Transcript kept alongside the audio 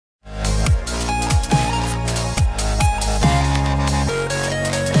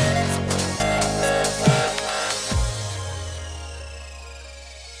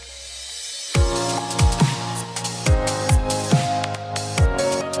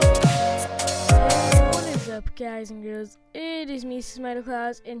guys and girls? It is me,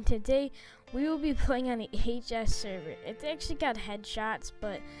 SmileClouds, and today we will be playing on the HS server. It's actually got headshots,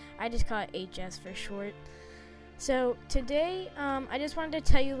 but I just call it HS for short. So today, I just wanted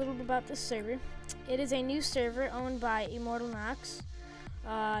to tell you a little bit about this server. It is a new server owned by Immortal Nox.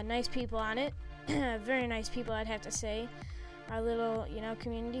 Nice people on it, very nice people, I'd have to say. Our little,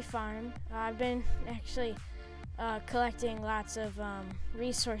 community farm. I've been actually collecting lots of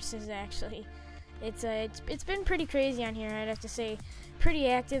resources. Actually, it's been pretty crazy on here. I'd have to say, pretty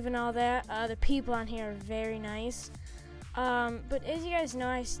active and all that. The people on here are very nice. But as you guys know,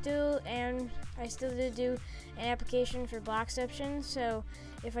 I still did do an application for Blockception. So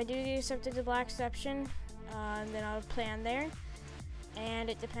if I do get accepted to Blockception, then I'll play on there. And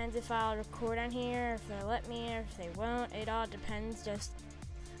it depends if I'll record on here, if they'll let me, or if they won't. It all depends just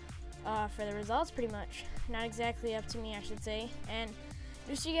for the results, pretty much. Not exactly up to me, I should say. And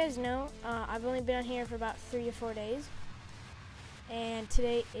just so you guys know, I've only been on here for about 3 to 4 days. And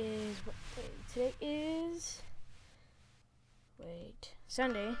today is, what day? Today is,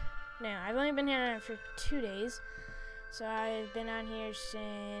 Sunday. No, I've only been here for 2 days. So I've been on here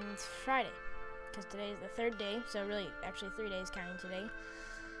since Friday, because today is the 3rd day, so really, actually 3 days counting today.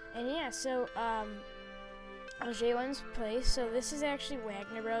 And yeah, so, I'll show you one's place. So this is actually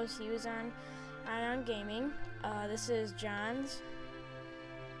Wagner Bros. He was on Ion Gaming. This is John's.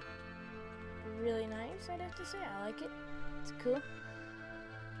 Really nice, I'd have to say. I like it. It's cool.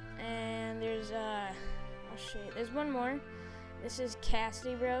 And there's, I'll show you. There's one more. This is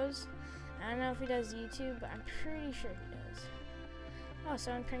Cassidy Bros. I don't know if he does YouTube, but I'm pretty sure he does. Oh,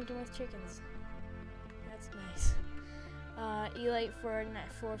 someone pranked him with chickens. That's nice. Elite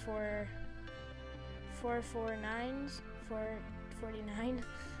 449.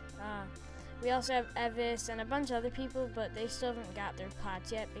 We also have Evis and a bunch of other people, but they still haven't got their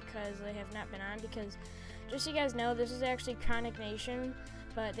pots yet because they have not been on. Because, just so you guys know, this is actually Chronic Nation,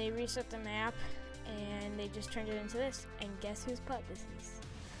 but they reset the map and they just turned it into this. And guess whose pot this is?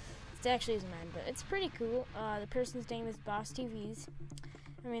 It actually is mine, but it's pretty cool. The person's name is Boss TVs.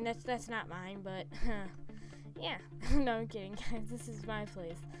 I mean, that's not mine, but yeah. No, I'm kidding, guys. This is my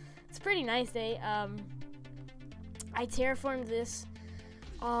place. It's a pretty nice day. I terraformed this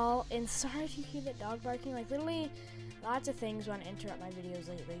all, and sorry if you hear that dog barking. Like, literally, lots of things want to interrupt my videos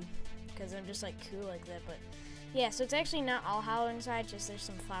lately, because I'm just, like, cool like that. But yeah, so it's actually not all hollow inside, just there's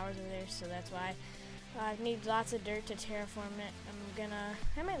some flowers over there, so that's why. I need lots of dirt to terraform it.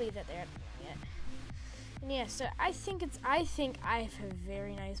 I might leave that there. Yeah. And yeah, so I think I have a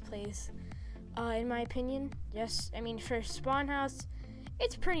very nice place, in my opinion. Yes, I mean, for spawn house,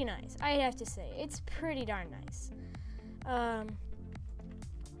 it's pretty nice. I have to say, it's pretty darn nice.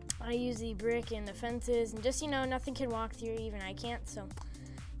 I use the brick and the fences, and just, nothing can walk through, even I can't, so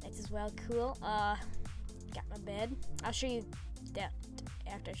that's as well cool. Got my bed. I'll show you that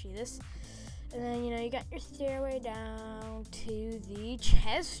after I show you this. And then, you got your stairway down to the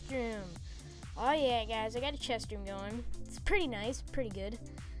chest room. Oh yeah, guys, I got a chest room going. It's pretty nice, pretty good.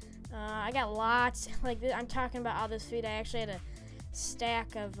 I got lots, like, I'm talking about all this food. I actually had a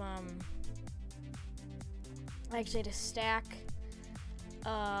stack of,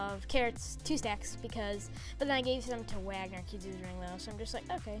 carrots, 2 stacks, but then I gave some to Wagner because he was running low, so I'm just like,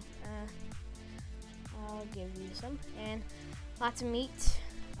 okay, I'll give you some. And lots of meat,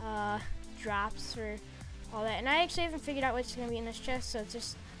 drops for all that. And I actually haven't figured out what's going to be in this chest, so it's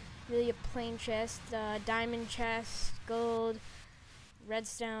just really a plain chest, diamond chest, gold,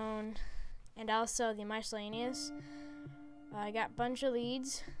 redstone, and also the miscellaneous. I got a bunch of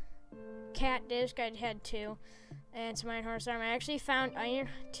leads, cat disc, I had 2, and some iron horse armor. I actually found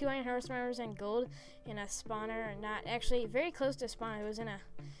 2 iron horse armors and gold in a spawner, not actually very close to spawn. It was in a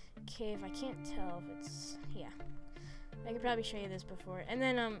cave. I can't tell if it's, yeah. I could probably show you this before. And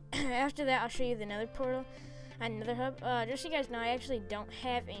then after that, I'll show you the nether portal, another hub. Just so you guys know, I actually don't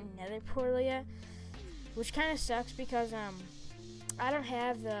have a nether portal yet, which kind of sucks because I don't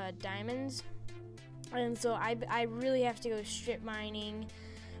have the diamonds, and so I really have to go strip mining.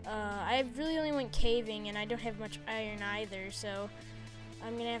 I really only went caving, and I don't have much iron either, so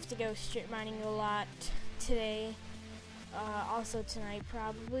I'm gonna have to go strip mining a lot today. Also tonight,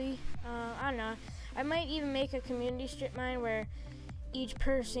 probably. I don't know. I might even make a community strip mine where each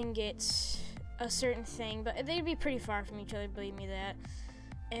person gets a certain thing, but they'd be pretty far from each other, believe me that.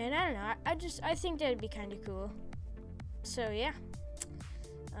 And I don't know, I think that'd be kind of cool. So yeah,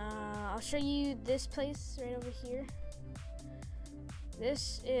 I'll show you this place right over here.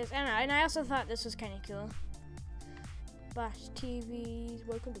 This is, I don't know, and I also thought this was kind of cool. Boss TVs,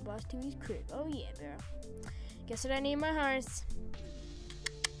 welcome to Boss TV's crib. Oh yeah, bro. Guess what I need my horse?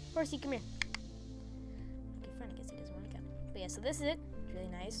 Horsey, come here. fine. I guess he doesn't want to come. But yeah, so this is it. It's really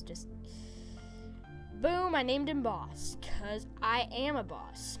nice. Just boom, I named him Boss, cause I am a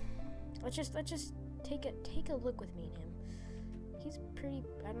boss. Let's just take a look with me and him. He's pretty.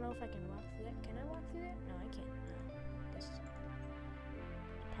 I don't know if I can walk through that. Can I walk through that? No, I can't. No. This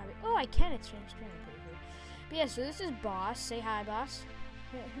probably. Oh, I can. It's transparent. Pretty cool. But yeah, so this is Boss. Say hi, Boss.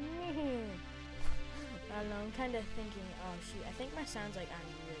 I don't know. I'm kind of thinking. Oh shoot! I think my sound's like on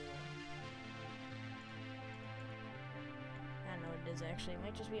really low. I don't know what it is actually. It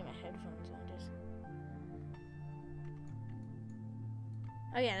might just be in my headphones.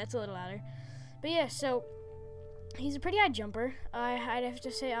 Oh yeah, that's a little louder. But yeah, so he's a pretty high jumper. I'd have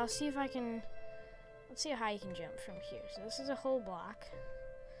to say, I'll see if I can. Let's see how high he can jump from here. So this is a whole block.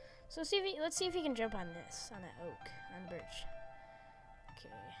 So let's see if he can jump on this, on that oak, on the birch.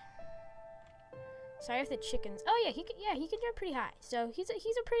 Okay. Sorry if the chickens. Oh yeah, he can jump pretty high. So he's a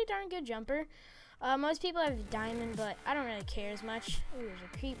pretty darn good jumper. Most people have diamond, but I don't really care as much. Ooh, those are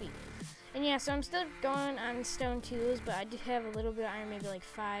creepy. And yeah, so I'm still going on stone tools, but I do have a little bit of iron, maybe like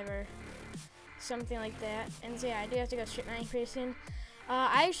 5 or something like that. And so yeah, I do have to go strip mining pretty soon.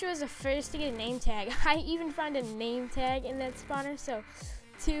 I actually was the first to get a name tag. I even found a name tag in that spawner. So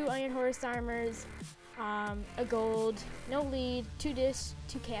 2 iron horse armors, a gold, no lead, 2 discs,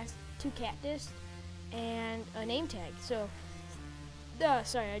 2 cat discs, and a name tag. So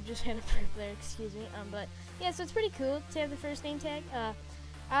sorry, I just had a burp there, excuse me. But yeah, so it's pretty cool to have the first name tag.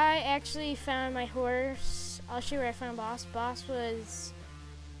 I actually found my horse. I'll show you where I found Boss. Boss was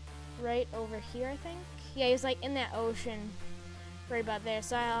right over here, I think. Yeah, he was like in that ocean, right about there.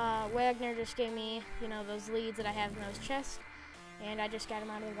 So Wagner just gave me, those leads that I have in those chests, and I just got him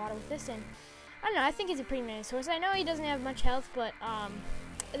out of the water with this. And I don't know, I think he's a pretty nice horse. I know he doesn't have much health, but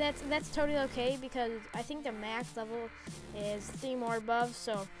that's totally okay because I think the max level is 3 more above.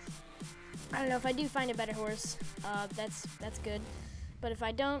 So I don't know, if I do find a better horse, that's good. But if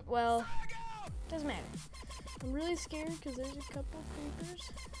I don't, well, doesn't matter. I'm really scared because there's a couple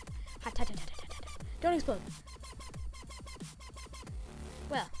creepers. Don't explode.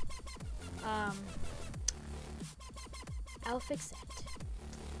 Well, I'll fix that.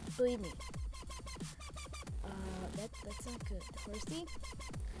 Believe me. That's not good. Horsey,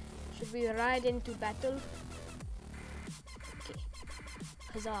 should we ride into battle? Okay.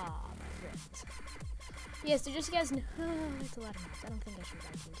 Huzzah, my friends. Yes, so just so you guys know, that's a lot of mouths. I don't think I should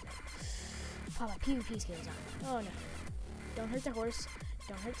ride into that. Pop a PvP skills on. Oh no. Don't hurt the horse.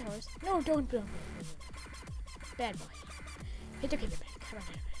 Don't hurt the horse. No, don't. Bad boy. Hit the creeper back. Come on.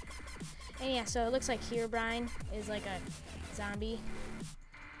 And yeah, so it looks like Herobrine is like a zombie.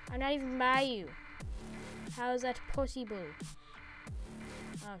 I'm not even by you. How is that possible?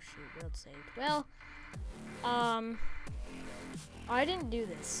 Oh shoot, world saved. Well, I didn't do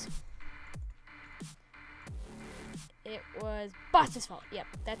this. It was Boss's fault. Yep,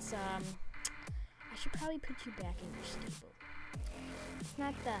 that's I should probably put you back in your stable. It's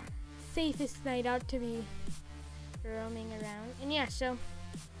not the safest night out to be roaming around. And yeah, so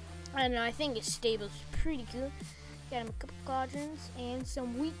I don't know, I think his stable's pretty cool. Got him a couple cauldrons and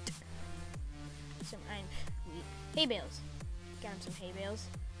some wheat. Wheat. Hay bales. Got him some hay bales.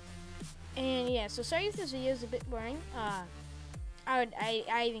 And yeah, so sorry if this video is a bit boring.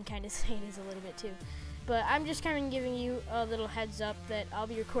 I even kind of say it is a little bit too. But I'm just kind of giving you a little heads up that I'll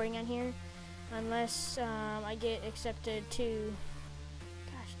be recording on here. Unless I get accepted to...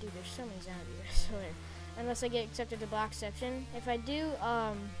 Gosh, dude, there's so many zombies, I swear. Unless I get accepted to Blockception. If I do,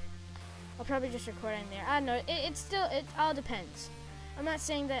 I'll probably just record on there. I don't know, it all depends. I'm not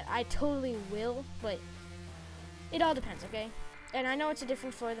saying that I totally will, but it all depends, okay? And I know it's a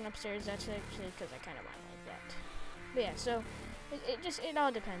different floor than upstairs, that's actually because I kind of want it like that. But yeah, so... It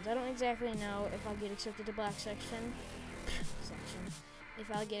all depends. I don't exactly know if I'll get accepted to Blockception. If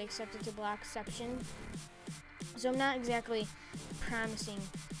I'll get accepted to Blockception. So I'm not exactly promising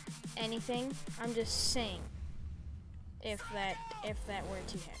anything. I'm just saying if that were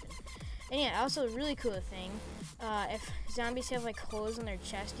to happen. And yeah, also a really cool thing. If zombies have like holes in their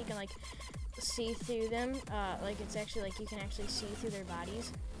chest, you can like see through them. Like it's actually like you can actually see through their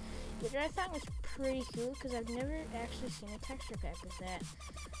bodies. Which I thought was pretty cool because I've never actually seen a texture pack with that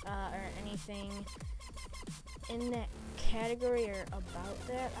or anything in that category or about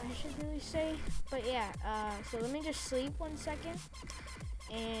that, I should really say. But yeah, so let me just sleep 1 second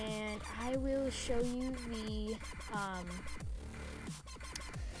and I will show you the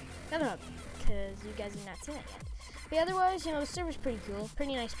other hub because you guys have not seen it yet. But otherwise, the server's pretty cool,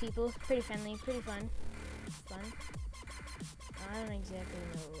 pretty nice people, pretty friendly, pretty fun. I don't exactly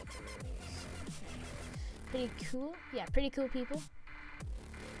know what the word is. Pretty cool. Yeah, pretty cool people.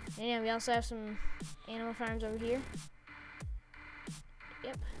 And yeah, we also have some animal farms over here.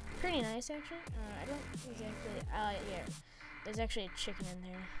 Yep, pretty nice actually. I don't exactly, yeah, there's actually a chicken in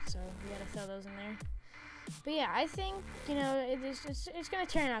there, so we gotta throw those in there. But yeah, I think, you know, it's gonna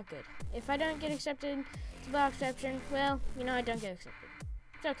turn out good. If I don't get accepted to block exception, well, you know, I don't get accepted.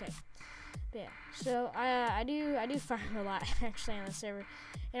 It's okay. But yeah, so I do farm a lot actually on the server,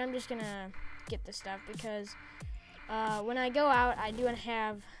 and I'm just gonna get this stuff because when I go out, I do want to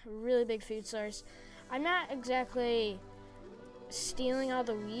have a really big food source. I'm not exactly stealing all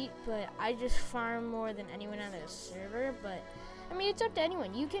the wheat, but I just farm more than anyone on the server. But I mean, it's up to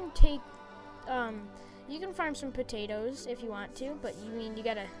anyone. You can take you can farm some potatoes if you want to, but you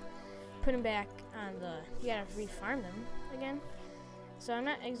gotta put them back on you gotta refarm them again. So I'm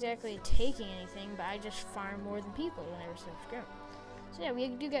not exactly taking anything, but I just farm more than people whenever stuff's grown. So yeah, we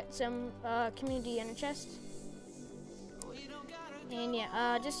do get some community ender chest. And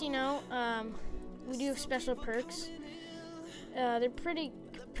yeah, just so you know, we do have special perks. They're pretty.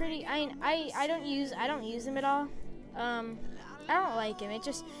 I don't use them at all. I don't like them.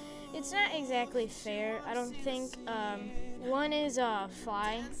 It's not exactly fair. I don't think. One is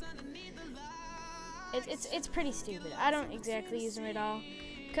fly. It's pretty stupid. I don't exactly use them at all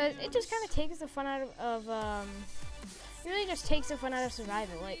because it just kind of takes the fun out of it really just takes the fun out of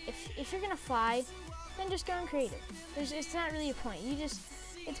survival. Like if you're gonna fly, then just go and create it. It's not really a point.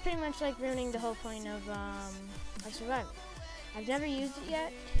 It's pretty much like ruining the whole point of survival. I've never used it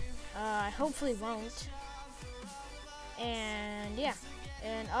yet. I hopefully won't. And yeah,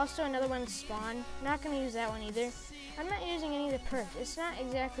 and also another one, spawn. Not gonna use that one either. I'm not using any of the perks. It's not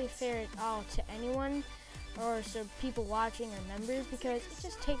exactly fair at all to anyone or so people watching or members because it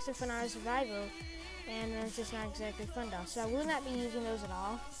just takes the fun out of survival and it's just not exactly fun though. So I will not be using those at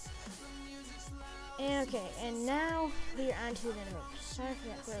all. And okay, and now we are on to the nether hub. Sorry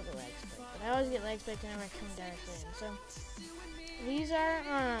for the lag spike, but I always get lag spiked whenever I come directly in. So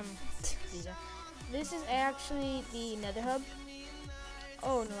this is actually the nether hub.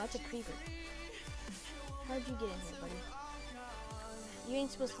 Oh no, that's a creeper. How'd you get in here, buddy? You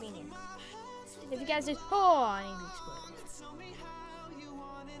ain't supposed to be in here. If you guys did, oh, I need to explode.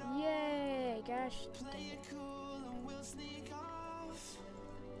 Yay, gosh, dang it.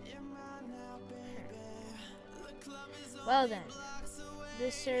 Well then,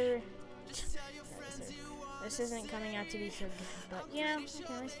 this isn't coming out to be so good, but you know,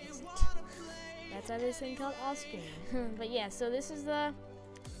 that's how this thing called off screen. But yeah, so this is the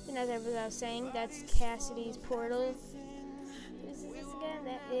nether, as I was saying, that's Cassidy's portal. This is this again,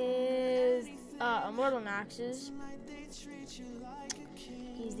 that is Immortal Nox's.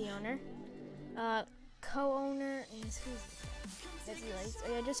 He's the owner. Co-owner is that's Elites.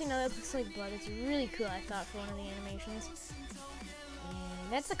 Oh yeah, just so you know, that looks like blood. It's really cool, I thought, for one of the animations.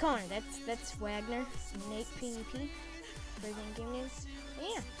 And that's the corner. That's Wagner, Nate PvP, for his game name. And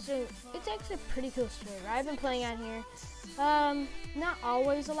yeah, so it's actually a pretty cool story. I've been playing on here, not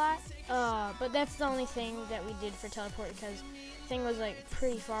always a lot, but that's the only thing that we did for teleport because the thing was like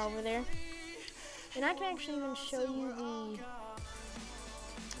pretty far over there. And I can actually even show you the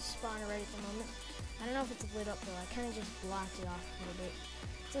spawner right at the moment. I don't know if it's lit up though. I kind of just blocked it off a little bit.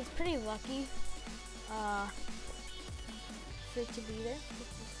 So it's pretty lucky for it to be there.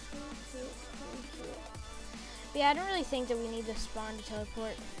 But yeah, I don't really think that we need the spawn to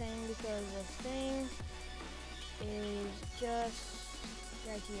teleport thing because the thing is just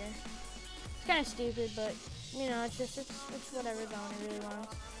right here. It's kind of stupid, but you know, it's whatever the owner really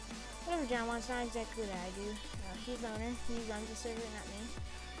wants. Whatever John wants, not exactly what I do. He's the owner. He runs the server, not me.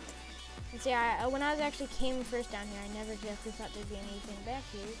 And see, when I came first down here, I never exactly thought there'd be anything back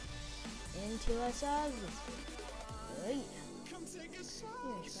here until I saw this one. Oh yeah. Here, I should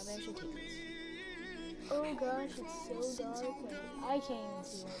probably actually take this. Oh gosh, it's so dark. I can't even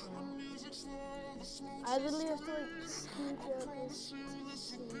see right now. I literally have to like scoot up this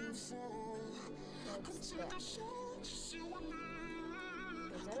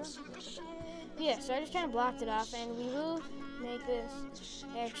yeah, so I just kind of blocked it off, and we will make this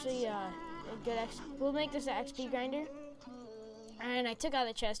actually we'll make this an XP grinder. And I took out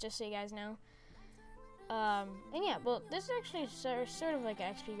the chest just so you guys know. And yeah, well, this is actually sort of like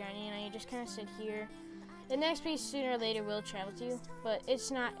an XP grinding, and you just kind of sit here. And the XP sooner or later will travel to you, but it's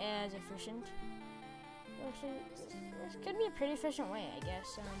not as efficient. Actually, this could be a pretty efficient way, I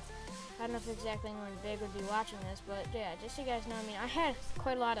guess. I don't know if exactly anyone big would be watching this, but yeah, just so you guys know, I mean, I had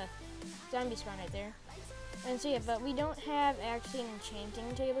quite a lot of zombie spawn right there. And so yeah, but we don't have actually an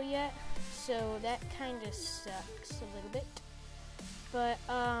enchanting table yet, so that kind of sucks a little bit. But,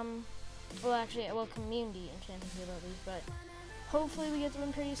 well, community enchanting table at least, but hopefully we get the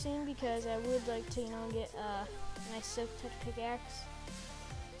one pretty soon, because I would like to, you know, get a nice silk touch pickaxe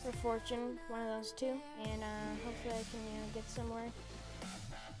or fortune, one of those two, and hopefully I can, you know, get some more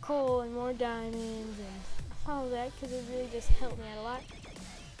coal and more diamonds and all of that, because it really just helped me out a lot.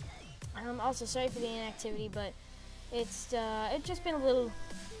 Also, sorry for the inactivity, but it's just been a little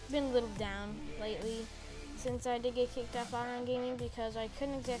down lately since I did get kicked off Outrun Gaming, because I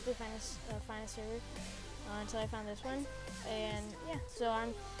couldn't exactly find a server until I found this one. And yeah, so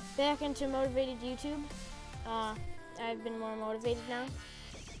I'm back into motivated YouTube. I've been more motivated now,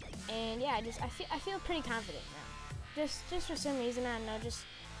 and yeah, I feel pretty confident now. Just for some reason, I don't know, just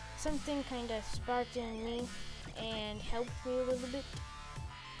something kind of sparked in me and helped me a little bit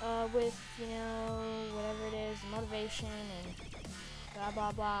with, you know, whatever it is, motivation and blah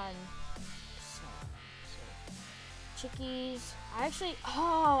blah blah and so on. So, chickies. I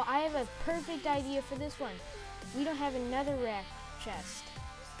have a perfect idea for this one. We don't have another rack chest,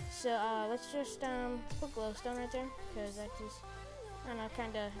 so let's just put glowstone right there, because that just, I don't know,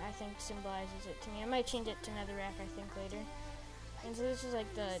 kind of, I think, symbolizes it to me. I might change it to another rack, I think, later. And so this is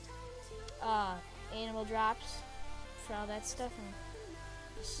like the animal drops for all that stuff, and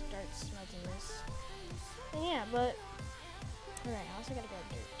just start smelting this. And yeah, but alright, I also gotta grab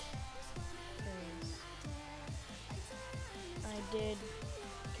dirt, because I did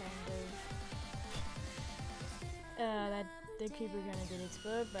kind of that the creeper gonna did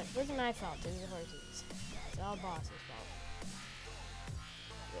explode, but it wasn't my fault. It was the horses. It's all Boss's fault.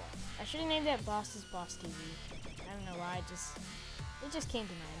 Yeah, I should have named that Boss's Boss TV. I don't know why. It just came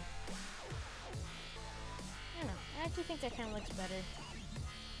to mind. I don't know. I actually think that kind of looks better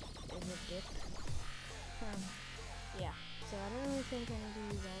as a dip. Yeah. So I don't really think I need to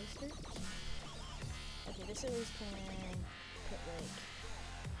use all this dirt. Okay, this at least can put like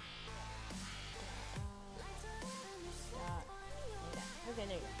okay,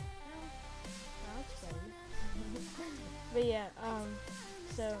 there you go. Now it's better. But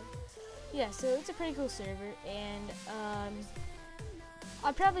yeah, so it's a pretty cool server, and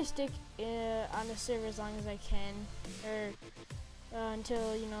I'll probably stick on the server as long as I can, or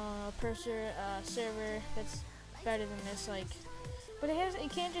until, you know, a server that's better than this, like, but it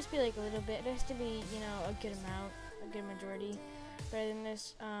can't just be like a little bit. It has to be, you know, a good amount, a good majority better than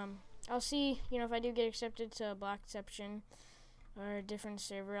this. I'll see, you know, if I do get accepted to Blockception or a different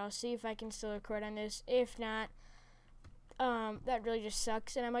server, I'll see if I can still record on this. If not, that really just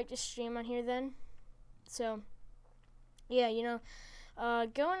sucks, and I might just stream on here then. So yeah, you know,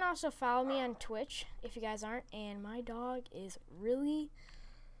 go and also follow me on Twitch if you guys aren't. And my dog is really,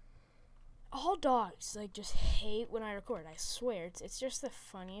 all dogs like just hate when I record. I swear, it's just the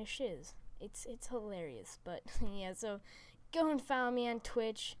funniest shiz. It's hilarious. But yeah, so go and follow me on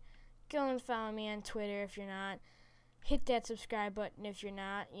Twitch. Go and follow me on Twitter if you're not. Hit that subscribe button if you're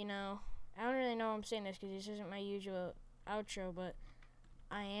not, you know. I don't really know why I'm saying this, because this isn't my usual outro, but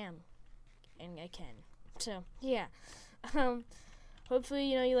I am, and I can. So, yeah. Hopefully,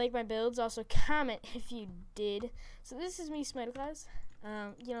 you know, you like my builds. Also, comment if you did. So, this is me, Smitleclaus.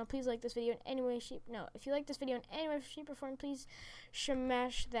 You know, please like this video in any way, if you like this video in any way, shape, or form, please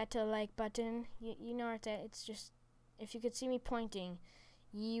smash that like button. You know what that, it's just, if you could see me pointing,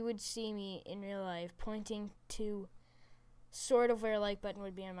 you would see me in real life pointing to sort of where a like button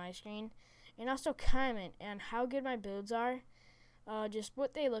would be on my screen. And also comment on how good my builds are, just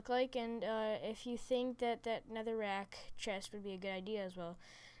what they look like, and if you think that netherrack chest would be a good idea as well.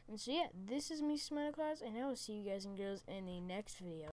 And so yeah, this is me, Smitleclaus, and I will see you guys and girls in the next video.